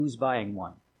Who's buying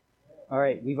one? All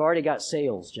right, we've already got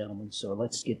sales, gentlemen, so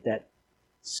let's get that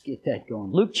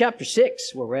going. Luke chapter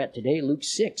 6, where we're at today, Luke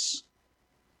 6.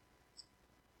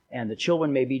 And the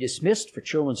children may be dismissed for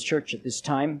Children's Church at this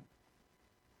time.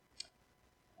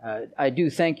 I do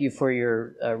thank you for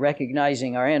your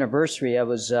recognizing our anniversary. It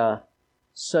was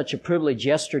such a privilege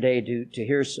yesterday to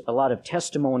hear a lot of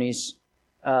testimonies.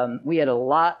 We had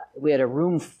a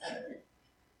room,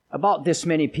 about this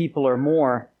many people or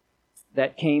more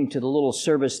that came to the little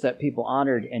service that people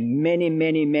honored, and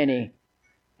many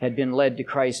had been led to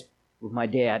Christ with my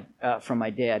dad, from my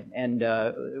dad. And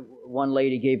one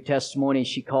lady gave testimony.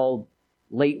 She called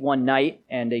late one night,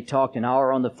 and they talked an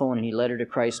hour on the phone, and he led her to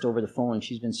Christ over the phone, and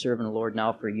she's been serving the Lord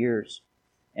now for years.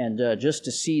 And just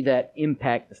to see that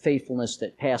impact, the faithfulness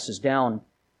that passes down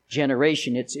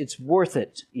generation, it's worth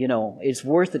it. You know, it's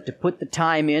worth it to put the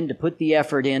time in, to put the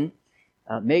effort in,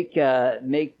 to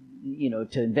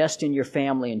invest in your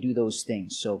family and do those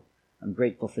things. So I'm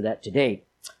grateful for that today.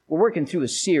 We're working through a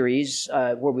series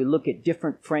where we look at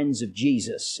different friends of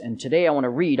Jesus. And today I want to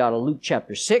read out of Luke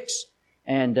chapter 6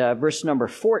 and verse number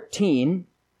 14.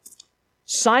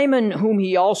 Simon, whom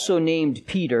he also named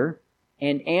Peter,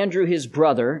 and Andrew his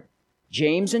brother,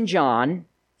 James and John,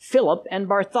 Philip and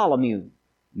Bartholomew,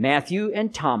 Matthew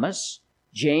and Thomas,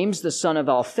 James the son of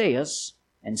Alphaeus,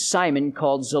 and Simon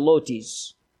called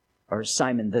Zelotes, or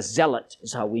Simon the Zealot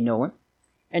is how we know him,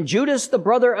 and Judas the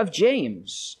brother of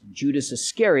James, Judas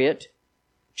Iscariot,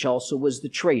 which also was the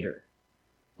traitor.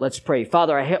 Let's pray.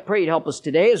 Father, I pray you'd help us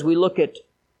today as we look at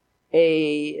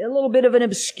a little bit of an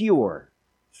obscure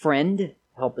friend.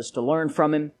 Help us to learn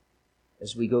from him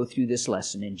as we go through this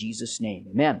lesson. In Jesus' name,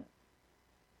 amen.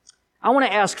 I want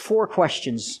to ask 4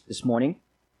 questions this morning.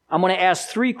 I'm going to ask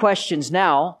 3 questions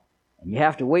now, and you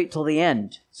have to wait till the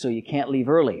end, so you can't leave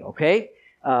early, okay?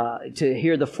 To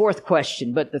hear the 4th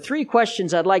question. But the 3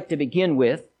 questions I'd like to begin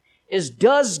with is,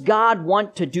 does God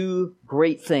want to do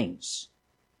great things?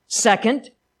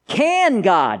 Second, can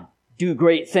God do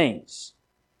great things?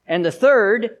 And the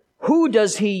third, who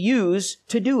does He use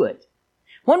to do it?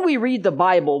 When we read the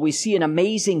Bible, we see an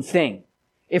amazing thing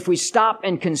if we stop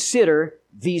and consider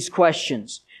these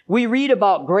questions. We read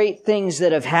about great things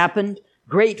that have happened,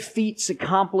 great feats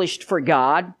accomplished for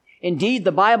God. Indeed,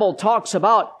 the Bible talks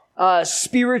about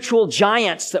spiritual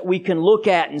giants that we can look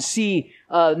at and see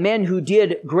men who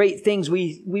did great things.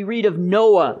 We read of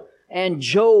Noah and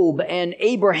Job and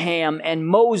Abraham and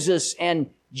Moses and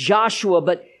Joshua,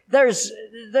 but there's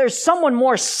someone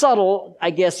more subtle, I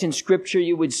guess, in Scripture,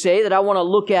 you would say, that I want to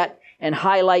look at and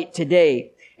highlight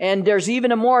today. And there's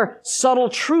even a more subtle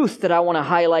truth that I want to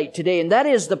highlight today, and that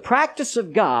is the practice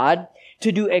of God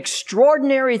to do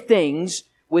extraordinary things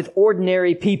with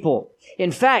ordinary people.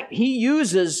 In fact, He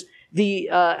uses the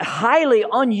highly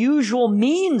unusual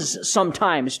means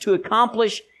sometimes to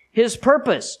accomplish His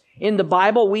purpose. In the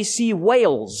Bible, we see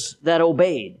whales that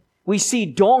obeyed. We see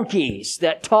donkeys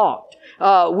that talked.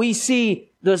 We see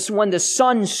this when the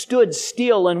sun stood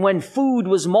still and when food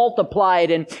was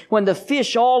multiplied and when the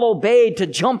fish all obeyed to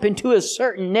jump into a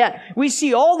certain net. We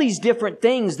see all these different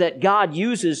things that God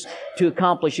uses to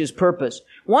accomplish His purpose.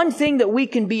 One thing that we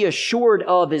can be assured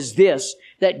of is this,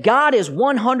 that God is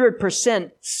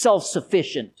 100%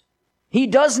 self-sufficient. He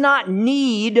does not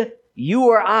need you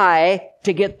or I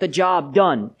to get the job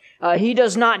done. He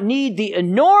does not need the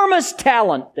enormous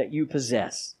talent that you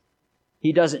possess.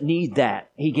 He doesn't need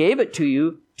that. He gave it to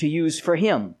you to use for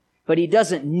Him, but He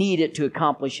doesn't need it to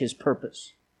accomplish His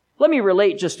purpose. Let me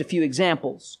relate just a few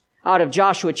examples out of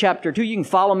Joshua chapter 2. You can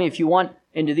follow me if you want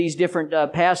into these different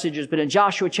passages, but in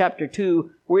Joshua chapter 2,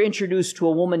 we're introduced to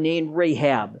a woman named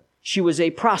Rahab. She was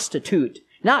a prostitute,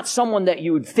 not someone that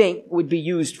you would think would be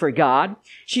used for God.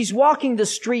 She's walking the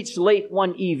streets late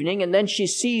one evening, and then she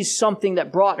sees something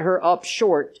that brought her up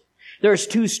short. There's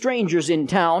 2 strangers in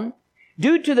town.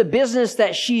 Due to the business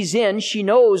that she's in, she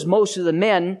knows most of the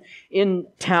men in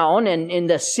town and in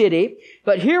the city.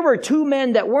 But here were 2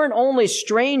 men that weren't only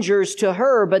strangers to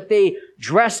her, but they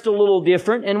dressed a little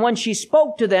different. And when she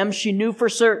spoke to them, she knew for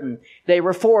certain they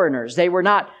were foreigners. They were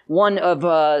not one of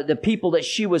the people that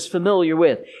she was familiar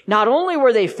with. Not only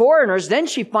were they foreigners, then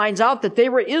she finds out that they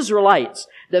were Israelites.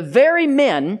 The very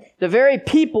men, the very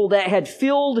people that had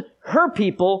filled her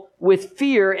people with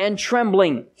fear and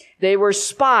trembling. They were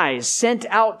spies sent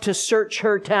out to search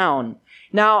her town.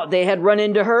 Now, they had run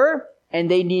into her and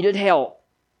they needed help.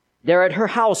 They're at her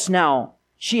house now.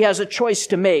 She has a choice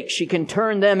to make. She can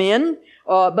turn them in,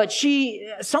 but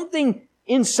something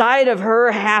inside of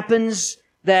her happens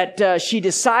that she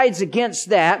decides against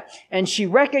that, and she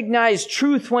recognized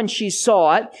truth when she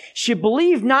saw it. She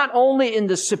believed not only in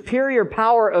the superior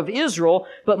power of Israel,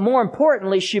 but more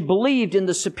importantly, she believed in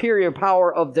the superior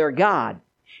power of their God.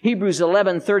 Hebrews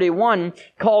 11:31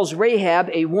 calls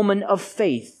Rahab a woman of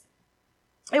faith.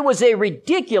 It was a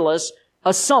ridiculous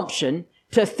assumption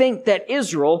to think that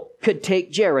Israel could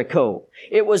take Jericho.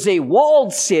 It was a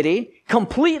walled city,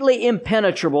 completely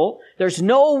impenetrable. There's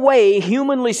no way,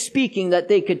 humanly speaking, that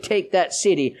they could take that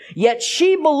city. Yet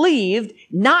she believed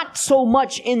not so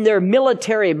much in their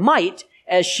military might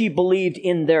as she believed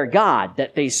in their God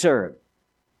that they served.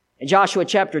 In Joshua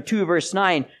chapter 2, verse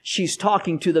 9, she's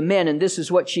talking to the men, and this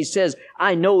is what she says: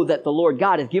 I know that the Lord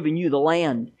God hath given you the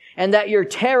land, and that your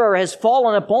terror has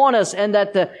fallen upon us, and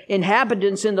that the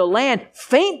inhabitants in the land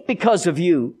faint because of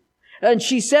you. And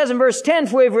she says in verse 10,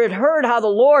 for we have heard how the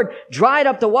Lord dried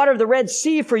up the water of the Red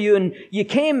Sea for you, and you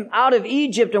came out of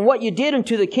Egypt, and what you did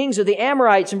unto the kings of the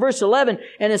Amorites. In verse 11,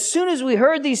 and as soon as we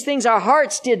heard these things, our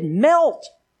hearts did melt.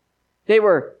 They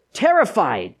were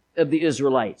terrified of the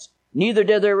Israelites. Neither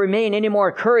did there remain any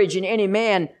more courage in any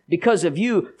man because of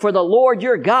you. For the Lord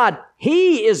your God,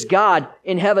 He is God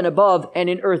in heaven above and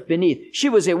in earth beneath. She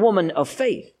was a woman of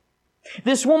faith.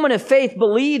 This woman of faith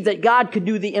believed that God could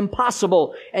do the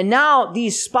impossible. And now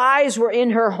these spies were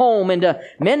in her home, and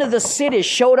men of the city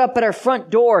showed up at her front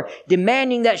door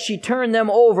demanding that she turn them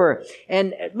over.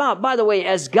 And by the way,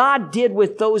 as God did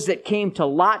with those that came to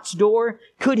Lot's door,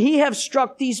 could He have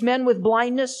struck these men with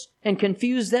blindness and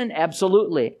confused them?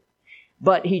 Absolutely.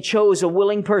 But He chose a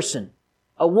willing person,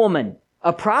 a woman,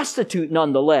 a prostitute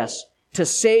nonetheless, to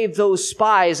save those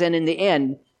spies, and in the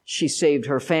end, she saved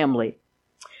her family.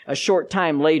 A short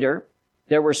time later,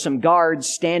 there were some guards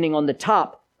standing on the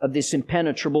top of this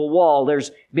impenetrable wall.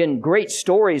 There's been great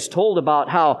stories told about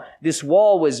how this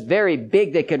wall was very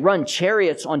big. They could run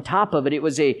chariots on top of it. It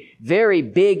was a very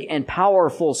big and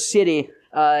powerful city.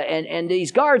 And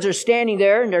these guards are standing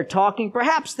there and they're talking.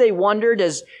 Perhaps they wondered,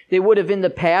 as they would have in the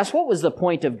past, what was the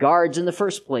point of guards in the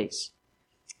first place?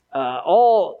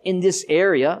 All in this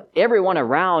area, everyone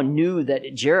around knew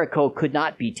that Jericho could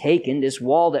not be taken, this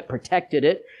wall that protected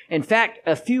it. In fact,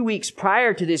 a few weeks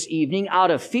prior to this evening,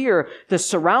 out of fear, the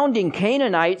surrounding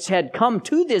Canaanites had come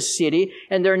to this city,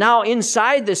 and they're now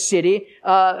inside the city,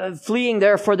 fleeing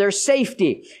there for their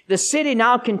safety. The city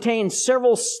now contains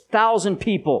several thousand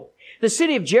people. The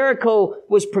city of Jericho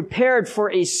was prepared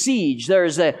for a siege.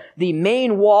 There's the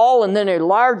main wall, and then a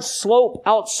large slope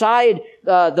outside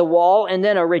the wall, and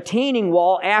then a retaining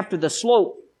wall after the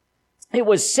slope. It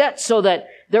was set so that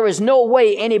there was no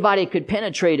way anybody could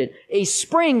penetrate it. A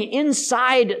spring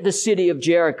inside the city of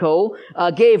Jericho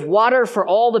gave water for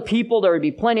all the people. There would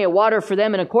be plenty of water for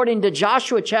them. And according to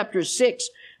Joshua chapter 6,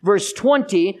 verse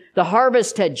 20, the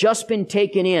harvest had just been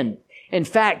taken in. In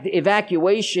fact, the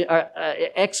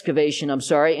excavation in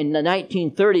the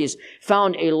 1930s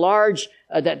found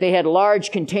that they had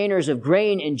large containers of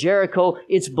grain in Jericho.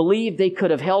 It's believed they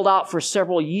could have held out for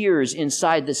several years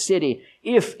inside the city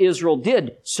if Israel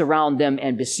did surround them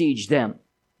and besiege them.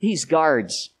 These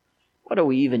guards, what are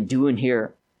we even doing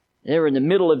here? They're in the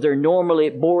middle of their normally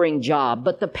boring job,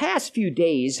 but the past few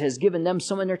days has given them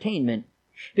some entertainment.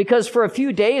 Because for a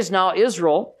few days now,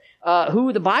 Israel,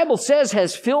 who the Bible says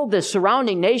has filled the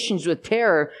surrounding nations with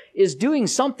terror, is doing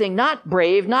something not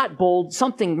brave, not bold,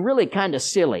 something really kind of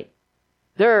silly.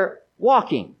 They're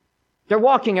walking. They're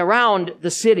walking around the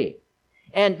city.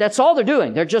 And that's all they're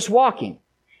doing. They're just walking.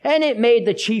 And it made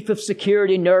the chief of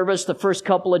security nervous the first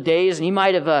couple of days, and he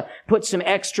might have put some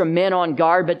extra men on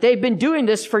guard, but they've been doing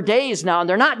this for days now, and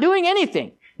they're not doing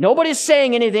anything. Nobody's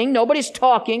saying anything. Nobody's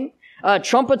talking.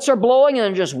 Trumpets are blowing, and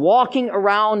they're just walking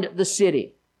around the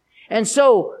city. And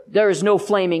so there is no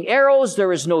flaming arrows,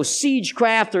 there is no siege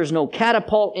craft, there's no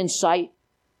catapult in sight.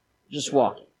 Just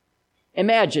walking.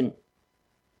 Imagine,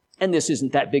 and this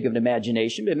isn't that big of an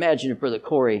imagination, but imagine if Brother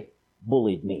Corey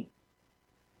bullied me.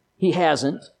 He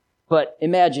hasn't, but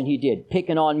imagine he did.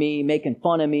 Picking on me, making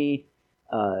fun of me,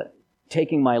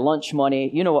 taking my lunch money.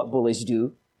 You know what bullies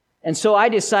do. And so I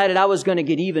decided I was going to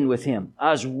get even with him.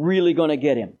 I was really going to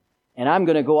get him. And I'm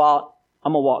going to go out,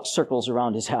 I'm going to walk circles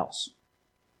around his house.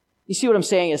 You see what I'm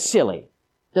saying? It's silly.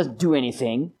 Doesn't do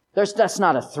anything. That's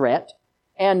not a threat.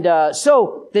 And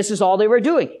so this is all they were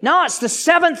doing. Now it's the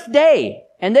 7th day.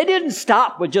 And they didn't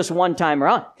stop with just one time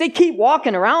around. They keep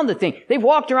walking around the thing. They've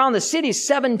walked around the city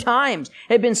 7 times.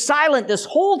 They've been silent this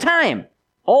whole time.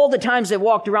 All the times they've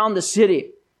walked around the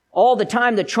city. All the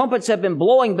time the trumpets have been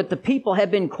blowing, but the people have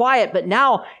been quiet. But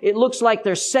now it looks like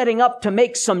they're setting up to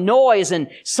make some noise and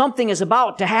something is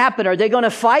about to happen. Are they going to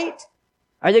fight?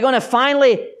 Are they going to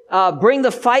finally bring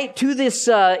the fight to this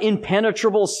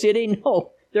impenetrable city?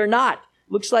 No, they're not.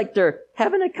 Looks like they're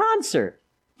having a concert.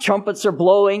 Trumpets are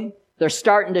blowing. They're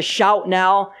starting to shout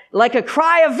now like a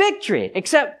cry of victory,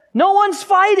 except no one's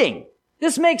fighting.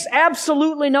 This makes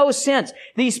absolutely no sense.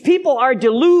 These people are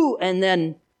and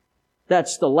then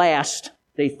that's the last,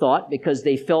 they thought, because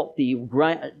they felt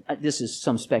this is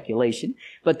some speculation,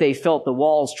 but they felt the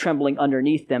walls trembling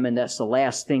underneath them, and that's the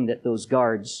last thing that those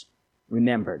guards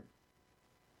remembered.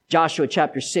 Joshua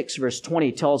chapter 6 verse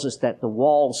 20 tells us that the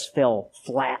walls fell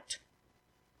flat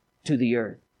to the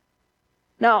earth.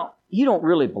 Now, you don't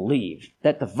really believe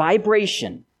that the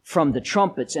vibration from the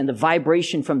trumpets and the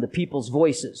vibration from the people's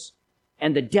voices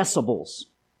and the decibels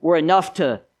were enough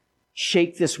to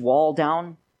shake this wall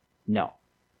down? No.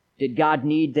 Did God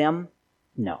need them?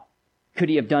 No. Could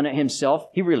he have done it himself?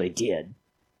 He really did.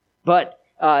 But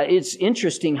it's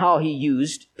interesting how he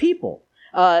used people.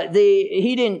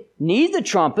 He didn't need the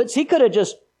trumpets. He could have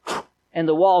just, and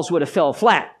the walls would have fell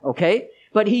flat, okay?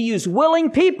 But he used willing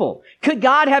people. Could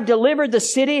God have delivered the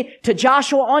city to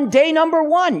Joshua on day number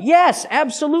 1? Yes,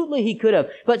 absolutely he could have.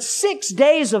 But 6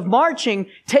 days of marching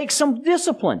takes some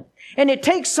discipline. And it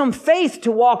takes some faith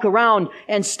to walk around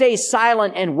and stay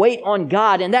silent and wait on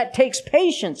God. And that takes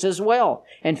patience as well.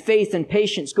 And faith and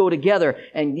patience go together.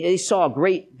 And they saw a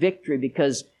great victory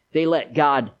because they let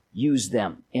God use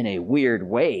them in a weird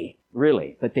way,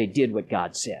 really. But they did what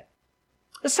God said.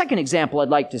 The second example I'd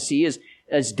like to see is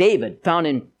David, found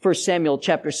in 1 Samuel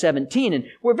chapter 17. And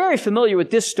we're very familiar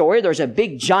with this story. There's a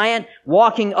big giant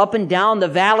walking up and down the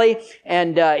valley,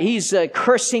 and he's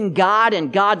cursing God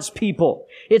and God's people.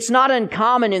 It's not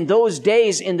uncommon in those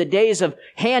days, in the days of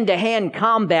hand-to-hand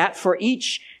combat, for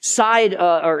each side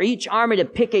or each army to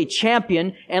pick a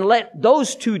champion and let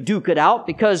those two duke it out,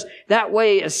 because that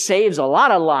way it saves a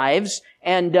lot of lives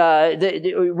and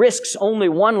it risks only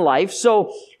one life.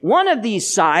 So one of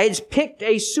these sides picked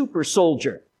a super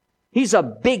soldier. He's a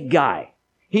big guy.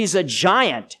 He's a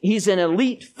giant. He's an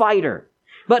elite fighter.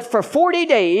 But for 40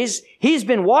 days, he's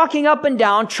been walking up and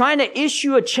down trying to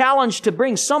issue a challenge to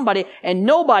bring somebody, and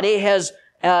nobody has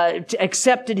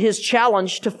accepted his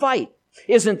challenge to fight.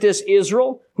 Isn't this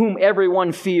Israel, whom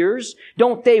everyone fears?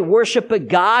 Don't they worship a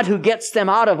God who gets them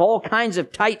out of all kinds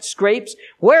of tight scrapes?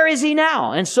 Where is he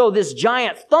now? And so this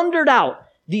giant thundered out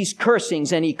these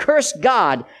cursings, and he cursed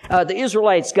God, the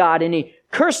Israelites' God, and he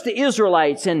cursed the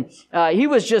Israelites, and he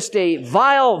was just a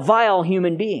vile, vile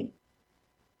human being.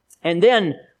 And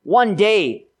then one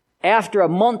day, after a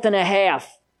month and a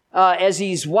half, as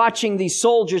he's watching these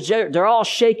soldiers, they're all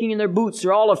shaking in their boots.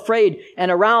 They're all afraid. And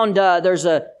around, there's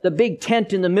the big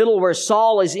tent in the middle where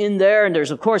Saul is in there. And there's,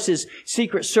 of course, his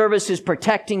secret service is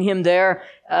protecting him there.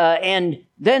 And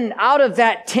then out of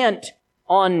that tent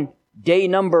on day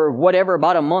number whatever,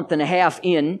 about a month and a half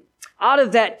in, out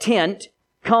of that tent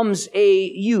comes a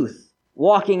youth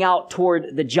walking out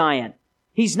toward the giant.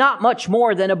 He's not much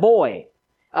more than a boy,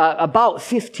 about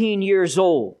 15 years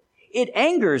old. It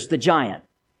angers the giant.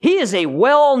 He is a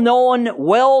well-known,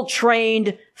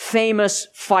 well-trained, famous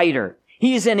fighter.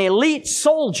 He's an elite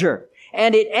soldier.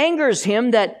 And it angers him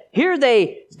that here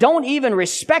they don't even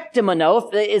respect him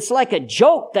enough. It's like a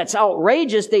joke that's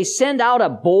outrageous. They send out a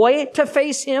boy to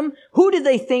face him. Who did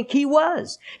they think he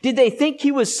was? Did they think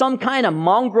he was some kind of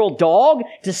mongrel dog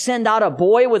to send out a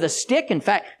boy with a stick? In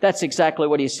fact, that's exactly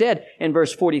what he said in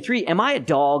verse 43. Am I a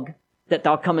dog that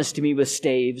thou comest to me with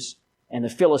staves? And the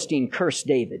Philistine cursed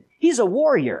David. He's a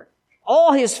warrior.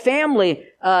 All his family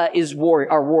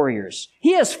are warriors.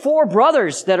 He has 4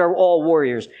 brothers that are all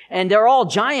warriors. And they're all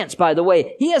giants, by the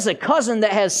way. He has a cousin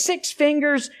that has 6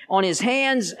 fingers on his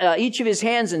hands, each of his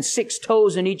hands, and 6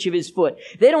 toes in each of his foot.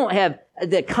 They don't have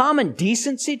the common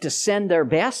decency to send their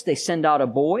best. They send out a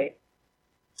boy.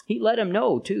 He let him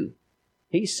know, too.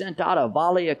 He sent out a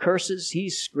volley of curses.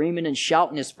 He's screaming and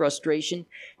shouting his frustration.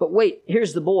 But wait,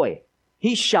 here's the boy.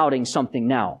 He's shouting something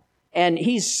now. And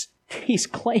he's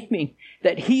claiming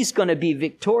that he's going to be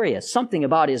victorious, something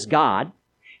about his God.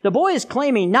 The boy is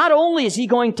claiming not only is he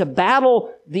going to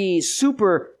battle the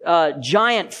super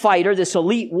giant fighter, this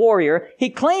elite warrior, he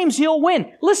claims he'll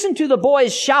win. Listen to the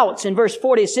boy's shouts in verse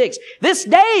 46. This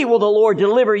day will the Lord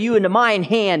deliver you into mine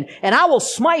hand, and I will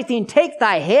smite thee and take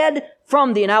thy head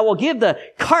from thee, and I will give the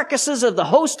carcasses of the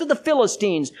host of the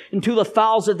Philistines into the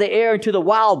fowls of the air and to the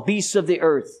wild beasts of the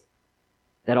earth,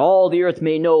 that all the earth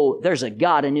may know there's a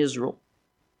God in Israel.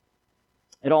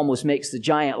 It almost makes the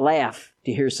giant laugh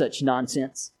to hear such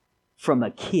nonsense from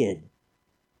a kid,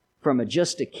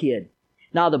 just a kid.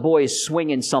 Now the boy is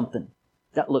swinging something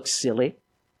that looks silly.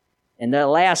 And the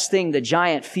last thing the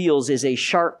giant feels is a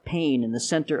sharp pain in the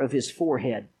center of his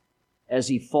forehead as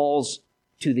he falls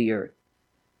to the earth.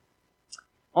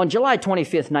 On July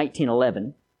 25th,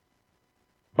 1911,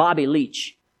 Bobby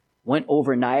Leach went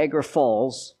over Niagara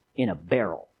Falls in a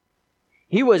barrel.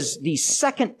 He was the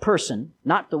second person,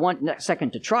 not the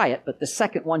second to try it, but the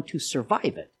second one to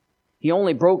survive it. He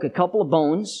only broke a couple of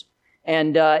bones.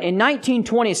 And in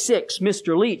 1926,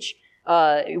 Mr. Leach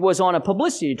was on a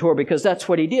publicity tour because that's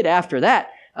what he did after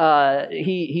that.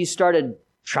 He started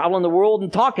traveling the world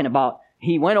and talking about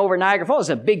he went over Niagara Falls.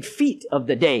 It was a big feat of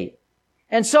the day.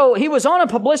 And so he was on a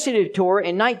publicity tour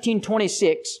in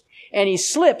 1926, and he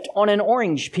slipped on an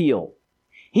orange peel.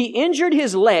 He injured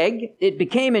his leg, it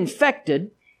became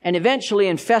infected, and eventually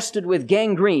infested with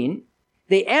gangrene.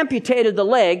 They amputated the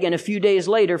leg, and a few days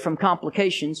later, from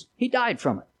complications, he died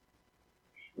from it.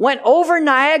 Went over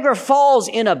Niagara Falls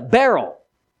in a barrel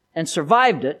and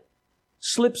survived it,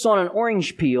 slips on an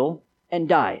orange peel, and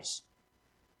dies.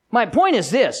 My point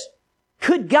is this: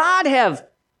 could God have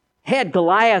had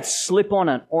Goliath slip on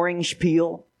an orange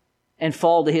peel and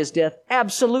fall to his death?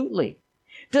 Absolutely.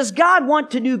 Does God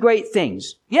want to do great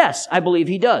things? Yes, I believe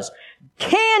He does.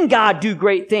 Can God do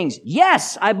great things?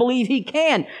 Yes, I believe He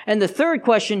can. And the third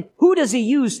question, who does He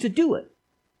use to do it?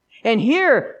 And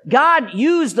here, God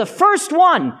used the first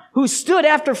one who stood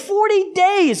after 40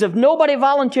 days of nobody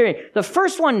volunteering. The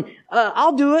first one,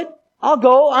 I'll do it. I'll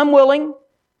go. I'm willing.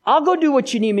 I'll go do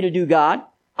what you need me to do, God.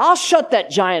 I'll shut that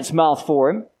giant's mouth for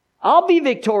him. I'll be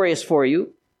victorious for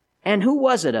you. And who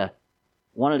was it?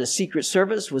 One of the Secret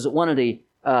Service? Was it one of a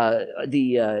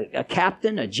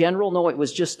captain, a general? No, it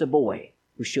was just a boy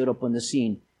who showed up on the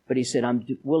scene. But he said, I'm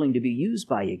willing to be used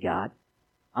by you, God.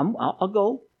 I'll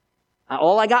go.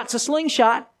 All I got's a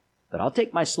slingshot, but I'll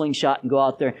take my slingshot and go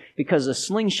out there, because a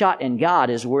slingshot in God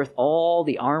is worth all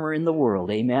the armor in the world.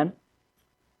 Amen?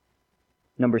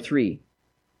 Number 3,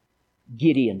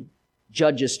 Gideon.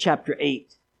 Judges chapter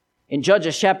 8. In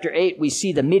Judges chapter 8, we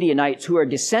see the Midianites, who are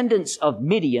descendants of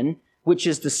Midian, which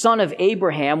is the son of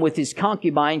Abraham, with his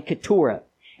concubine Keturah.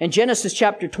 In Genesis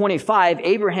chapter 25,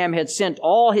 Abraham had sent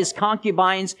all his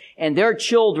concubines and their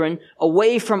children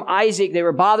away from Isaac. They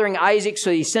were bothering Isaac,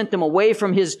 so he sent them away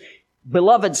from his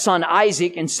beloved son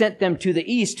Isaac and sent them to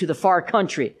the east, to the far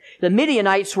country. The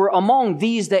Midianites were among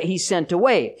these that he sent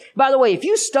away. By the way, if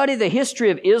you study the history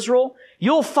of Israel,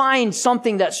 you'll find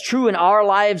something that's true in our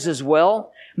lives as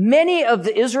well. Many of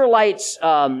the Israelites'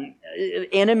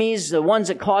 enemies, the ones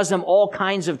that caused them all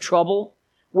kinds of trouble,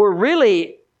 were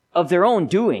really of their own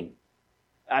doing.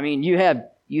 I mean, you had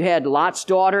Lot's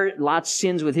daughter, Lot's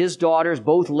sins with his daughters,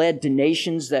 both led to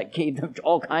nations that gave them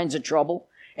all kinds of trouble.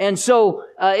 And so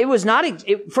it was not,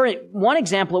 for one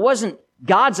example, it wasn't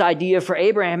God's idea for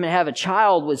Abraham to have a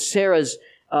child with Sarah's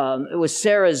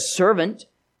servant,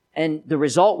 and the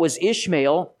result was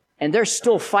Ishmael, and they're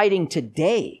still fighting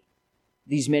today,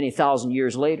 these many thousand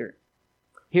years later.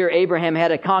 Here, Abraham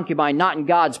had a concubine, not in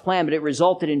God's plan, but it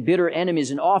resulted in bitter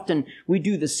enemies. And often we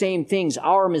do the same things.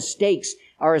 Our mistakes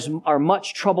are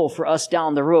much trouble for us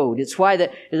down the road. It's why the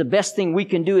best thing we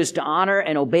can do is to honor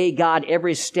and obey God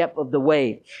every step of the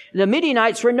way. The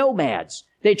Midianites were nomads.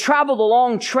 They traveled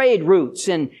along trade routes,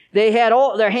 and they had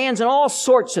their hands in all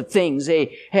sorts of things.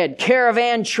 They had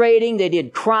caravan trading. They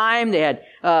did crime. They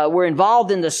were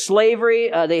involved in the slavery.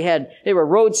 They were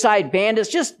roadside bandits.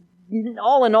 Just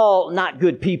all in all, not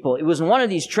good people. It was in one of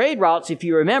these trade routes, if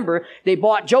you remember, they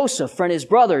bought Joseph from his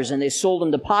brothers, and they sold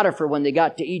him to Potiphar when they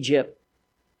got to Egypt.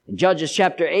 In Judges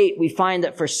chapter 8, we find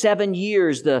that for 7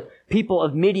 years, the people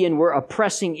of Midian were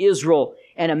oppressing Israel,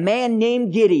 and a man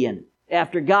named Gideon,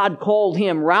 after God called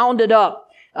him, rounded up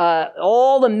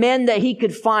all the men that he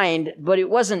could find, but it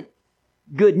wasn't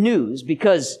good news,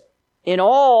 because in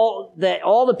all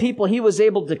the people he was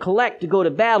able to collect to go to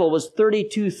battle was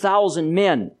 32,000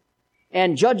 men.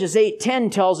 And Judges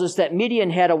 8:10 tells us that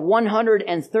Midian had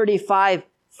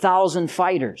 135,000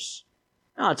 fighters.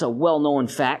 Now, it's a well-known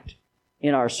fact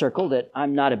in our circle that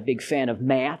I'm not a big fan of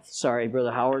math. Sorry,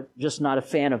 Brother Howard, just not a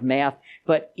fan of math.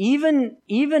 But even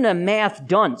a math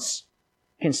dunce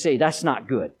can say that's not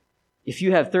good. If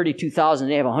you have 32,000,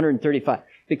 they have 135.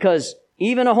 Because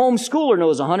even a homeschooler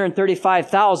knows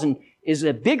 135,000 is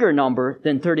a bigger number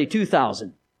than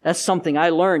 32,000. That's something I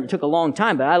learned. It took a long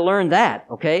time, but I learned that,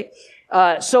 okay?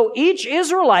 So each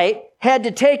Israelite had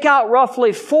to take out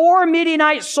roughly 4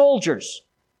 Midianite soldiers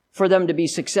for them to be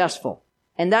successful.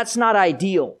 And that's not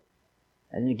ideal.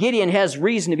 And Gideon has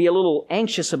reason to be a little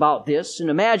anxious about this. And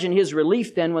imagine his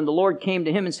relief then when the Lord came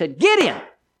to him and said, Gideon,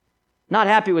 not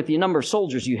happy with the number of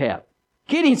soldiers you have.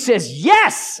 Gideon says,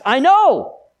 yes, I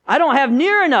know. I don't have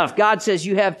near enough. God says,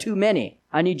 you have too many.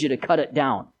 I need you to cut it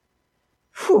down.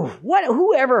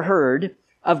 Who ever heard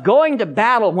of going to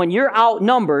battle when you're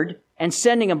outnumbered and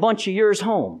sending a bunch of yours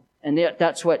home? And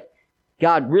that's what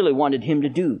God really wanted him to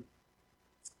do.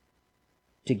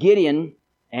 To Gideon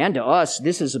and to us,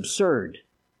 this is absurd.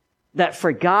 That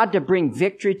for God to bring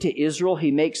victory to Israel,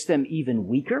 he makes them even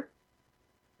weaker?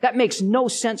 That makes no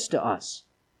sense to us.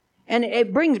 And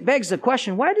it begs the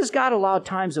question, why does God allow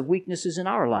times of weaknesses in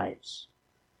our lives?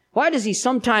 Why does he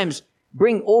sometimes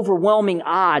bring overwhelming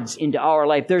odds into our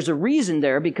life? There's a reason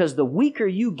there, because the weaker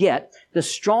you get, the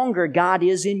stronger God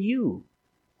is in you.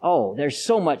 Oh, there's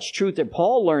so much truth that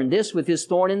Paul learned this with his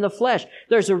thorn in the flesh.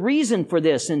 There's a reason for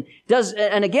this. And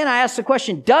again, I ask the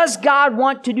question, does God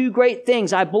want to do great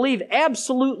things? I believe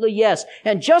absolutely yes.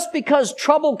 And just because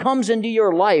trouble comes into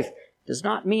your life does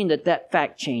not mean that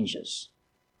fact changes.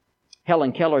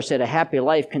 Helen Keller said, a happy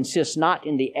life consists not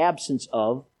in the absence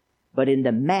of, but in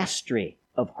the mastery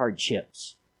of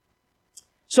hardships.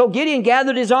 So Gideon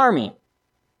gathered his army.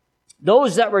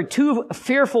 Those that were too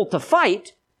fearful to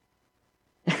fight,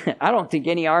 I don't think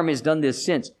any army has done this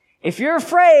since. If you're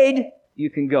afraid, you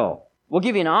can go. We'll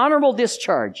give you an honorable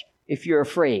discharge if you're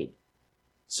afraid.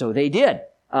 So they did.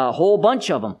 A whole bunch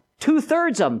of them.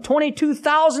 2/3 of them,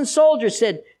 22,000 soldiers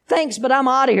said, thanks, but I'm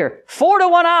out of here.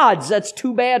 4-1 odds. That's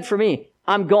too bad for me.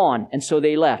 I'm gone. And so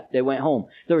they left. They went home.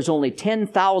 There was only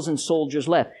 10,000 soldiers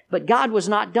left. But God was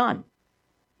not done.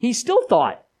 He still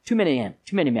thought, too many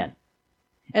men.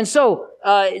 And so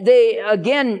they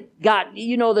again got,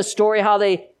 you know the story, how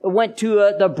they went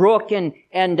to the brook and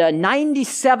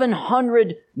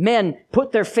 9,700 men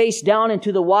put their face down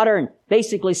into the water and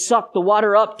basically sucked the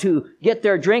water up to get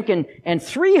their drink. And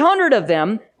 300 of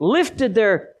them lifted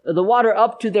the water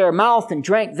up to their mouth and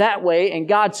drank that way. And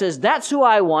God says, that's who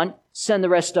I want. Send the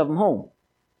rest of them home.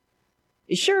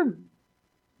 You sure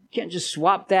can't just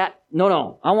swap that?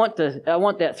 No. I want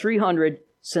that 300,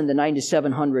 send the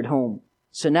 9,700 home.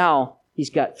 So now he's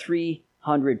got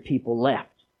 300 people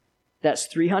left. That's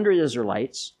 300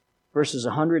 Israelites versus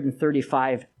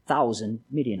 135,000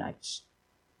 Midianites.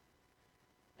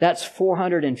 That's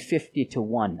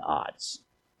 450-1 odds.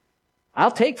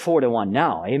 I'll take 4-1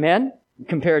 now, amen?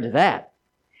 Compared to that.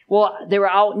 Well, they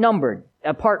were outnumbered,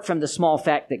 apart from the small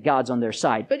fact that God's on their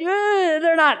side. But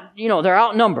they're not, they're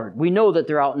outnumbered. We know that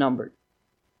they're outnumbered.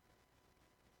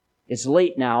 It's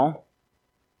late now,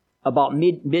 about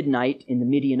midnight in the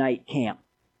Midianite camp.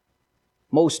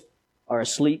 Most are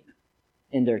asleep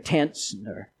in their tents and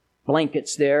their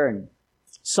blankets there, and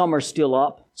some are still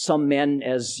up. Some men,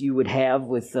 as you would have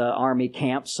with army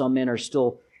camps, some men are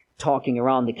still talking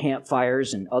around the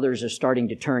campfires, and others are starting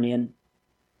to turn in.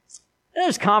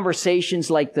 There's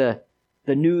conversations like the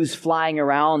news flying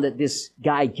around that this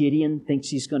guy Gideon thinks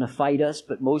he's going to fight us,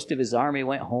 but most of his army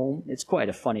went home. It's quite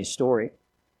a funny story.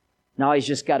 Now he's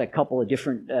just got a couple of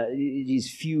different,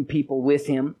 these few people with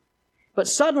him. But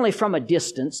suddenly from a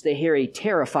distance, they hear a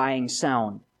terrifying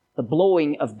sound, the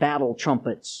blowing of battle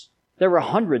trumpets. There were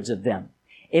hundreds of them.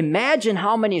 Imagine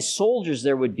how many soldiers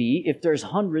there would be if there's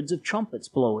hundreds of trumpets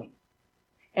blowing.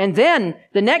 And then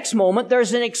the next moment,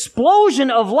 there's an explosion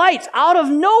of lights out of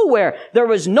nowhere. There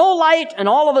was no light, and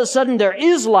all of a sudden there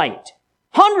is light.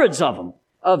 Hundreds of them,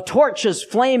 of torches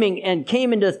flaming, and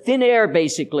came into thin air,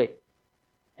 basically.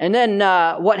 And then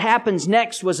what happens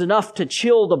next was enough to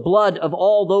chill the blood of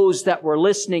all those that were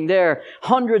listening there.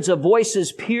 Hundreds of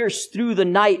voices pierced through the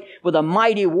night with a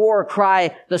mighty war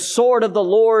cry, the sword of the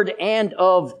Lord and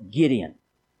of Gideon.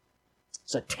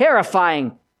 It's a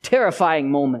terrifying, terrifying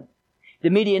moment.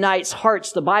 The Midianites'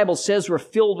 hearts, the Bible says, were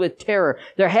filled with terror.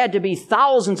 There had to be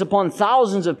thousands upon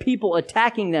thousands of people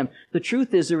attacking them. The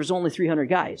truth is there was only 300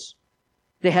 guys.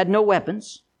 They had no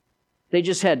weapons. They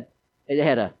had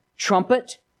a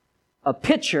trumpet, a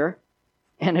pitcher,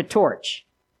 and a torch.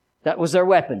 That was their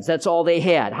weapons. That's all they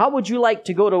had. How would you like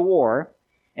to go to war?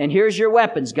 And here's your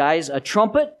weapons, guys. A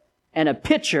trumpet and a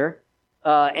pitcher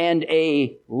and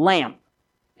a lamp.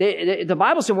 The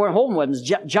Bible said we weren't holding weapons.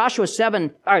 Judges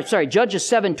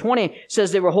 7:20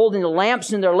 says they were holding the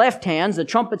lamps in their left hands, the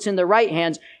trumpets in their right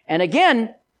hands. And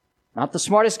again, not the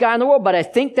smartest guy in the world, but I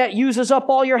think that uses up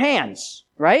all your hands,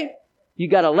 right? You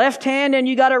got a left hand and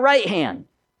you got a right hand.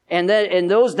 And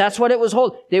that's what it was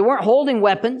holding. They weren't holding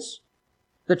weapons.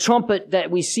 The trumpet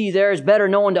that we see there is better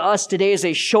known to us today as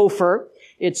a shofar.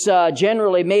 It's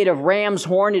generally made of ram's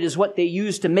horn. It is what they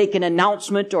use to make an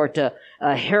announcement or to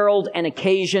herald an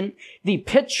occasion. The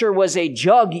pitcher was a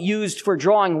jug used for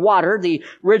drawing water. The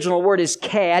original word is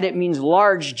cad. It means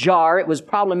large jar. It was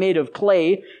probably made of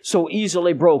clay, so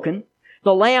easily broken.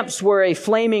 The lamps were a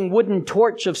flaming wooden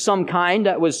torch of some kind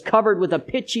that was covered with a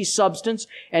pitchy substance,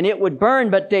 and it would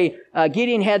burn, but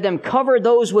Gideon had them cover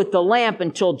those with the lamp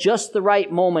until just the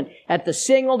right moment. At the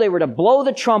signal, they were to blow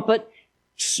the trumpet,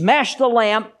 smash the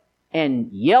lamp,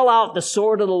 and yell out the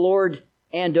sword of the Lord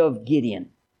and of Gideon.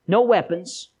 No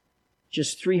weapons,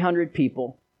 just 300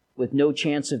 people with no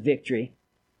chance of victory.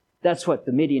 That's what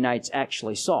the Midianites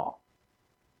actually saw.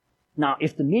 Now,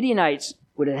 if the Midianites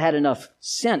would have had enough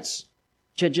sense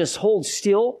to just hold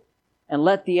still and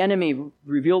let the enemy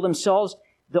reveal themselves,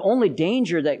 the only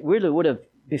danger that really would have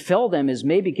befell them is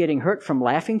maybe getting hurt from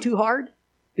laughing too hard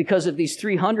because of these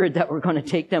 300 that were going to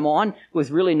take them on with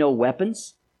really no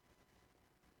weapons.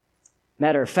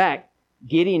 Matter of fact,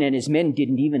 Gideon and his men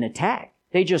didn't even attack.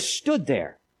 They just stood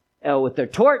there with their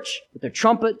torch, with their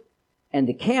trumpet, and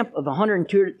the camp of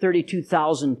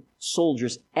 132,000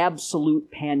 soldiers, absolute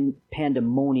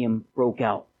pandemonium broke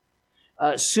out.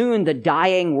 Soon the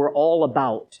dying were all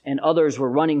about, and others were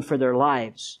running for their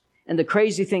lives. And the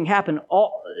crazy thing happened,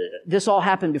 this all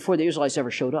happened before the Israelites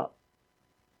ever showed up.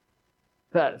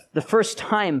 The first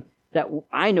time that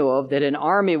I know of that an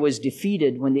army was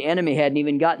defeated when the enemy hadn't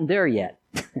even gotten there yet.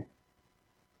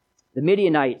 The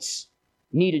Midianites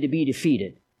needed to be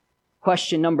defeated.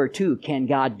 Question number 2, can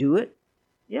God do it?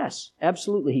 Yes,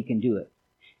 absolutely He can do it.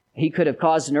 He could have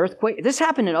caused an earthquake. This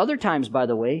happened in other times, by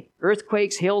the way.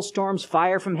 Earthquakes, hailstorms,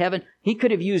 fire from heaven. He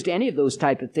could have used any of those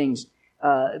type of things.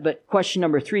 But question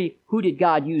number 3, who did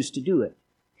God use to do it?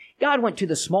 God went to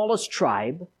the smallest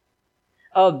tribe,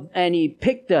 and He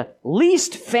picked the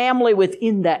least family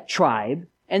within that tribe,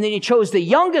 and then He chose the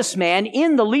youngest man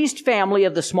in the least family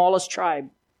of the smallest tribe.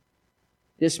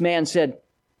 This man said,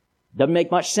 doesn't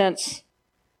make much sense,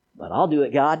 but I'll do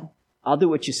it, God. I'll do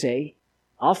what you say.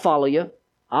 I'll follow you.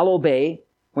 I'll obey.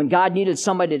 When God needed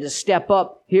somebody to step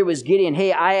up, here was Gideon.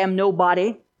 Hey, I am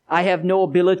nobody. I have no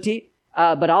ability,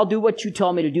 but I'll do what you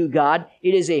tell me to do, God.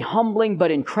 It is a humbling but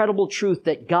incredible truth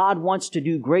that God wants to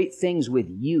do great things with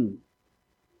you,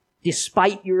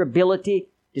 despite your ability,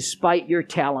 despite your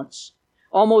talents.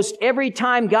 Almost every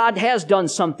time God has done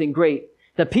something great,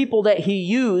 the people that He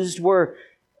used were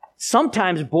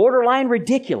sometimes borderline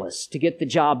ridiculous to get the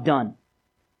job done.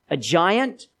 A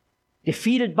giant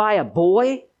defeated by a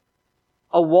boy.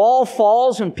 A wall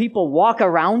falls and people walk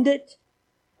around it.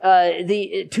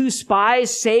 The 2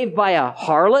 spies saved by a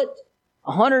harlot.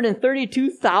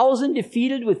 132,000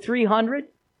 defeated with 300.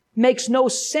 Makes no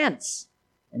sense.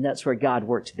 And that's where God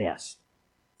works best.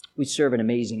 We serve an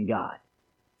amazing God.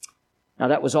 Now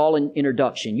that was all an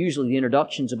introduction. Usually the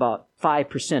introduction's about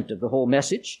 5% of the whole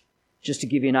message, just to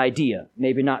give you an idea.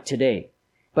 Maybe not today.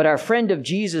 But our friend of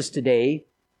Jesus today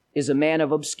is a man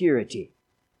of obscurity.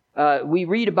 We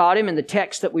read about him in the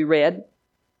text that we read.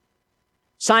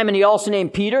 Simon he also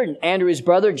named Peter, and Andrew his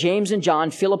brother, James and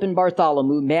John, Philip and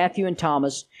Bartholomew, Matthew and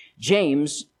Thomas,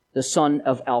 James the son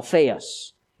of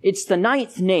Alphaeus. It's the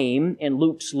 9th name in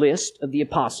Luke's list of the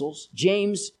apostles,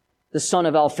 James the son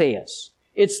of Alphaeus.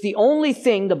 It's the only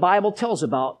thing the Bible tells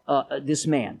about this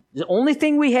man. The only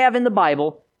thing we have in the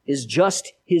Bible is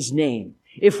just his name.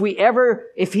 If he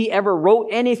ever wrote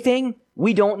anything,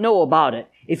 we don't know about it.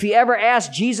 If He ever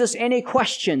asked Jesus any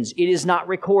questions, it is not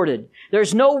recorded.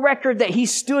 There's no record that He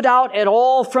stood out at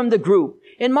all from the group.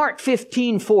 In Mark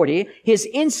 15:40, His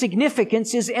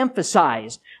insignificance is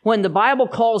emphasized when the Bible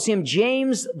calls Him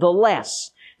James the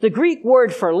Less. The Greek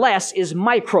word for less is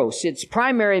mikros. Its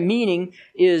primary meaning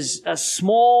is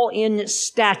small in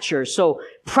stature. So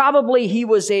probably he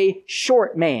was a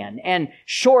short man. And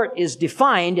short is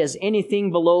defined as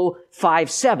anything below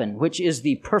 5'7", which is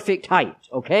the perfect height.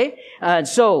 Okay?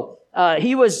 So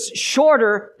he was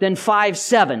shorter than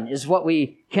 5'7", is what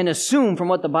we can assume from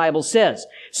what the Bible says.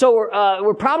 So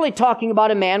we're probably talking about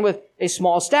a man with a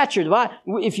small stature.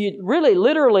 If you really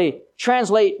literally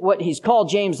translate what he's called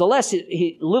James the Less,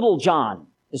 Little John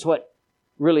is what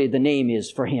really the name is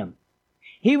for him.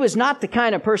 He was not the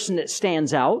kind of person that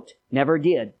stands out. Never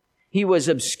did. He was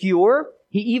obscure.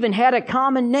 He even had a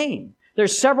common name.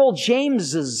 There's several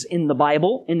Jameses in the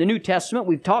Bible, in the New Testament.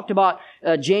 We've talked about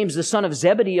James, the son of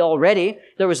Zebedee already.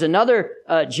 There was another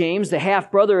James, the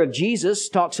half-brother of Jesus,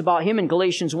 talks about him in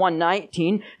Galatians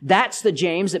 1:19. That's the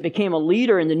James that became a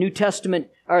leader in the New Testament,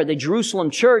 or the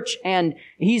Jerusalem church, and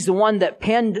he's the one that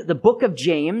penned the book of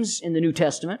James in the New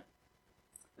Testament.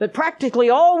 But practically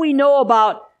all we know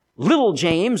about little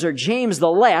James, or James the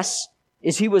Less,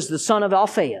 is he was the son of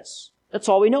Alphaeus. That's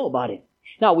all we know about him.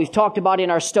 Now, we've talked about in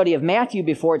our study of Matthew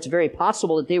before, it's very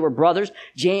possible that they were brothers.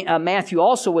 Matthew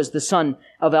also was the son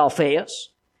of Alphaeus.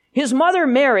 His mother,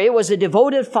 Mary, was a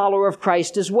devoted follower of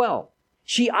Christ as well.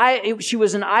 She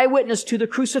was an eyewitness to the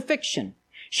crucifixion.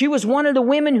 She was one of the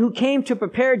women who came to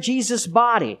prepare Jesus'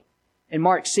 body in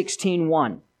Mark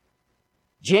 16:1.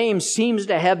 James seems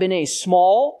to have been a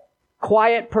small,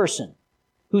 quiet person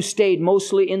who stayed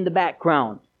mostly in the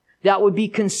background. That would be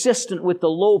consistent with the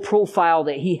low profile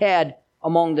that he had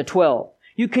among the 12.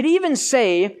 You could even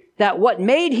say that what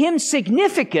made him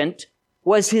significant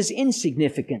was his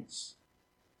insignificance.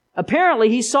 Apparently,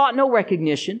 he sought no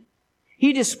recognition.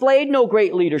 He displayed no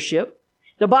great leadership.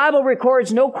 The Bible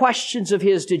records no questions of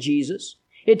his to Jesus.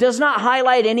 It does not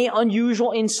highlight any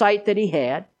unusual insight that he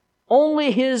had.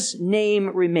 Only his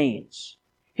name remains.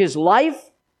 His life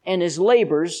and his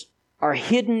labors are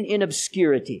hidden in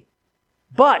obscurity.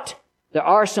 But there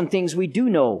are some things we do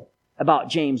know about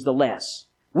James the Less.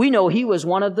 We know he was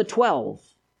one of the 12.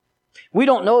 We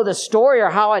don't know the story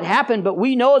or how it happened, but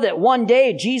we know that one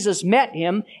day Jesus met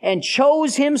him and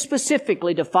chose him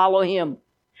specifically to follow him.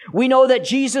 We know that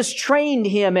Jesus trained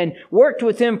him and worked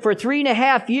with him for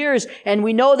 3.5 years, and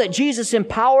we know that Jesus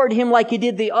empowered him like he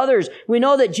did the others. We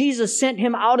know that Jesus sent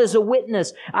him out as a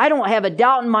witness. I don't have a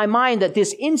doubt in my mind that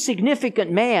this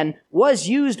insignificant man was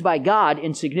used by God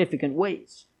in significant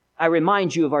ways. I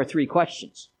remind you of our 3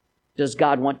 questions. Does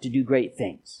God want to do great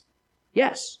things?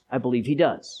 Yes, I believe he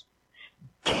does.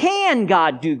 Can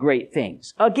God do great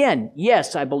things? Again,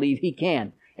 yes, I believe he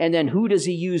can. And then who does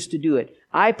he use to do it?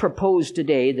 I propose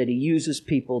today that he uses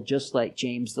people just like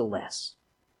James the Less.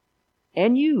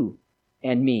 And you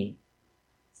and me.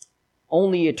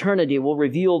 Only eternity will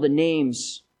reveal the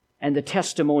names and the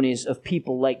testimonies of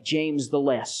people like James the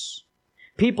Less.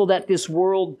 People that this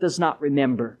world does not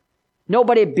remember.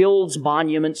 Nobody builds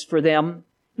monuments for them.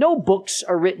 No books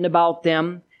are written about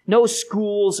them. No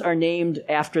schools are named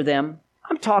after them.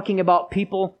 I'm talking about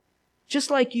people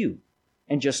just like you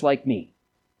and just like me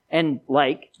and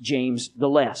like James the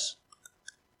Less.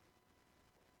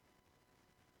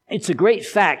 It's a great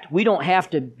fact. We don't have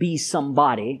to be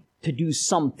somebody to do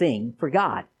something for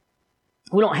God.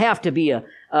 We don't have to be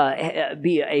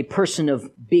a person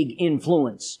of big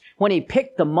influence. When he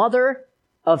picked the mother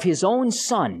of his own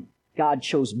son, God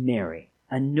chose Mary,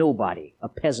 a nobody, a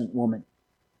peasant woman.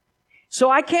 So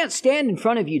I can't stand in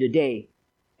front of you today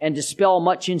and dispel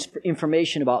much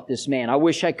information about this man. I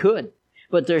wish I could,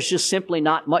 but there's just simply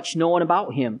not much known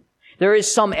about him. There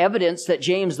is some evidence that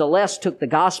James the Less took the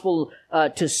gospel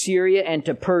to Syria and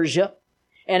to Persia,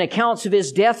 and accounts of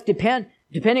his death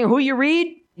depending on who you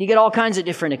read, you get all kinds of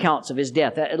different accounts of his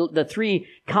death. The 3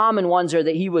 common ones are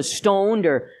that he was stoned,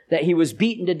 or that he was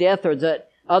beaten to death, or that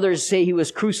others say he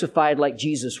was crucified like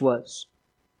Jesus was.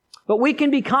 But we can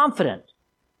be confident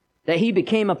that he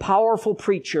became a powerful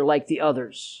preacher like the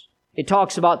others. It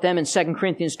talks about them in 2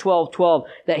 Corinthians 12:12,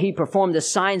 that he performed the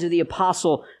signs of the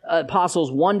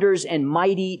apostles' wonders and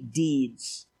mighty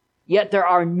deeds. Yet there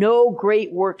are no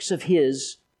great works of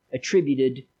his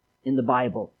attributed in the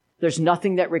Bible. There's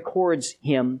nothing that records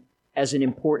him as an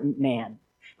important man.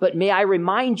 But may I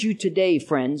remind you today,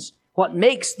 friends, what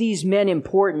makes these men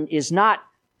important is not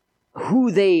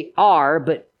who they are,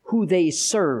 but who they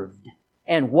served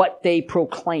and what they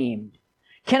proclaimed.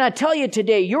 Can I tell you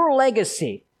today, your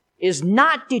legacy is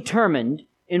not determined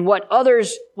in what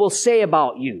others will say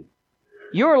about you.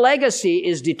 Your legacy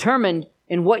is determined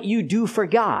in what you do for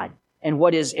God and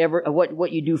what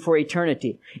you do for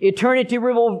eternity. Eternity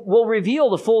will reveal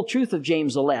the full truth of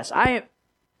James the Less.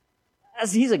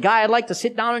 He's a guy I'd like to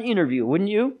sit down and interview, wouldn't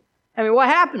you? I mean, what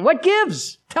happened? What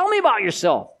gives? Tell me about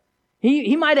yourself.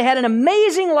 He might have had an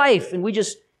amazing life, and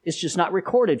it's just not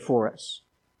recorded for us.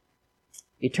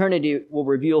 Eternity will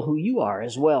reveal who you are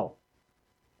as well.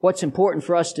 What's important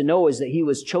for us to know is that he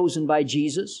was chosen by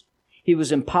Jesus, he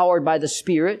was empowered by the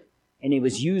Spirit, and he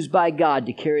was used by God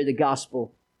to carry the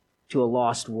gospel to a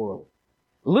lost world.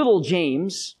 Little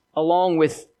James, along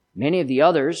with many of the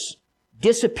others,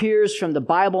 disappears from the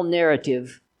Bible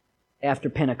narrative after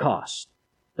Pentecost.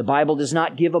 The Bible does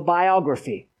not give a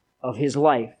biography of his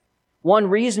life.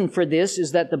 One reason for this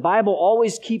is that the Bible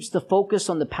always keeps the focus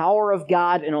on the power of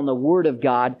God and on the Word of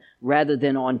God rather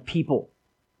than on people.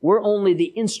 We're only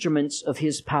the instruments of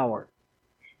his power.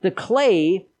 The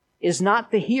clay is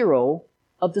not the hero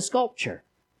of the sculpture.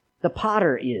 The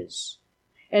potter is.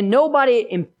 And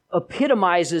nobody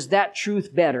epitomizes that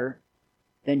truth better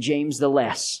than James the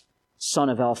Less, son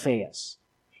of Alphaeus.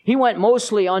 He went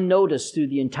mostly unnoticed through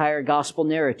the entire gospel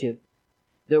narrative.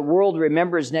 The world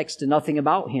remembers next to nothing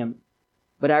about him.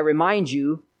 But I remind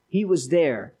you, he was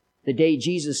there the day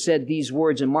Jesus said these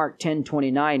words in Mark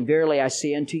 10:29, "Verily I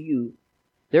say unto you,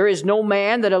 there is no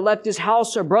man that hath left his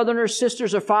house or brother or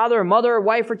sisters or father or mother or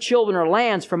wife or children or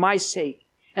lands for my sake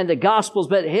and the gospel's,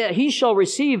 but he shall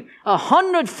receive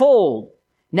 100-fold.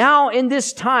 Now in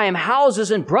this time, houses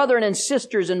and brethren and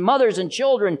sisters and mothers and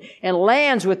children and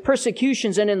lands with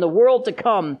persecutions, and in the world to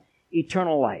come,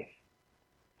 eternal life."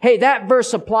 Hey, that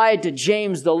verse applied to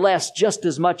James the Less just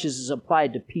as much as it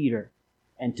applied to Peter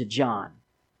and to John.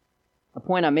 The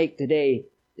point I make today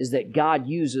is that God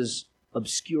uses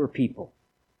obscure people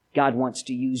God wants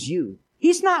to use you.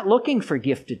 He's not looking for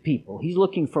gifted people. He's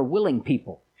looking for willing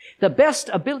people. The best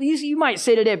abilities, you might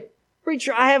say today,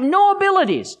 preacher, I have no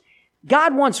abilities.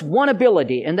 God wants one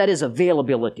ability, and that is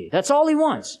availability. That's all He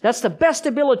wants. That's the best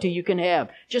ability you can have.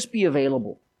 Just be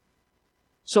available.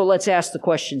 So let's ask the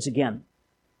questions again.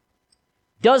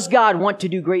 Does God want to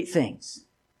do great things?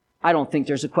 I don't think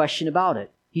there's a question about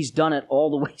it. He's done it all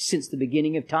the way since the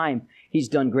beginning of time. He's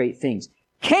done great things.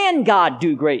 Can God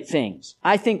do great things?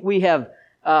 I think we have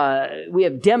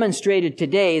demonstrated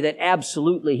today that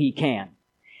absolutely He can.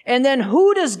 And then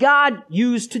who does God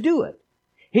use to do it?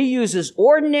 He uses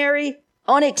ordinary,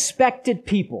 unexpected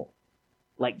people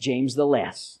like James the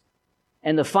Less.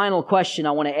 And the final question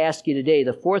I want to ask you today,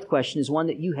 the fourth question, is one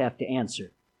that you have to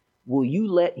answer. Will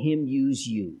you let Him use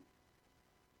you?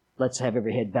 Let's have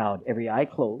every head bowed, every eye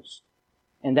closed.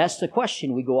 And that's the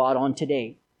question we go out on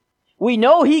today. We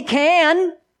know He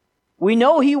can. We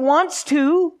know He wants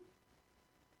to.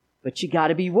 But you got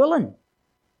to be willing.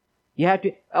 You have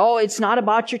to, it's not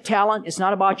about your talent. It's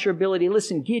not about your ability.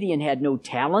 Listen, Gideon had no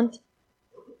talent.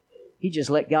 He just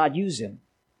let God use him.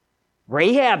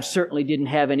 Rahab certainly didn't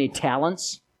have any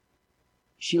talents.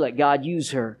 She let God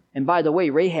use her. And by the way,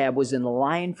 Rahab was in the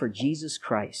line for Jesus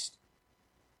Christ.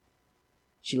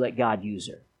 She let God use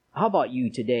her. How about you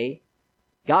today?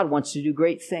 God wants to do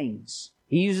great things.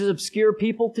 He uses obscure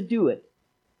people to do it.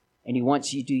 And He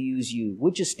wants you to use you.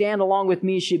 Would you stand along with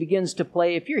me as she begins to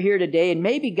play? If you're here today and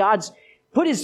maybe God's put His